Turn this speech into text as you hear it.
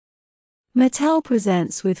Mattel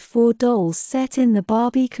presents with 4 dolls set in the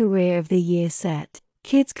Barbie Career of the Year set.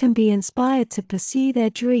 Kids can be inspired to pursue their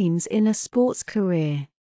dreams in a sports career.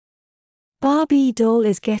 Barbie doll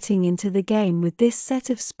is getting into the game with this set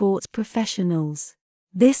of sports professionals.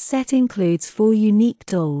 This set includes 4 unique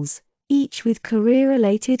dolls, each with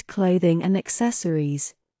career-related clothing and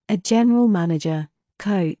accessories, a general manager,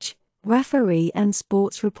 coach, referee and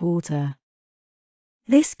sports reporter.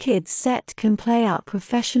 This kids set can play out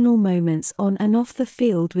professional moments on and off the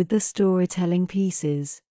field with the storytelling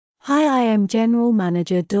pieces. Hi, I am General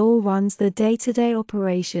Manager doll runs the day-to-day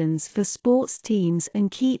operations for sports teams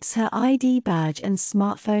and keeps her ID badge and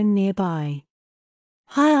smartphone nearby.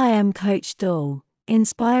 Hi, I am Coach doll,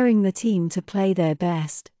 inspiring the team to play their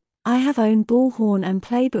best. I have own bullhorn and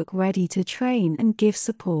playbook ready to train and give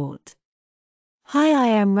support. Hi, I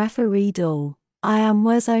am Referee doll. I am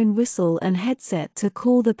wears own whistle and headset to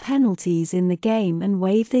call the penalties in the game and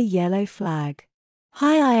wave the yellow flag.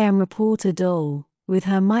 Hi, I am Reporter doll. With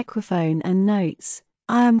her microphone and notes,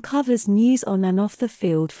 I am covers news on and off the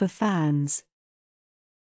field for fans.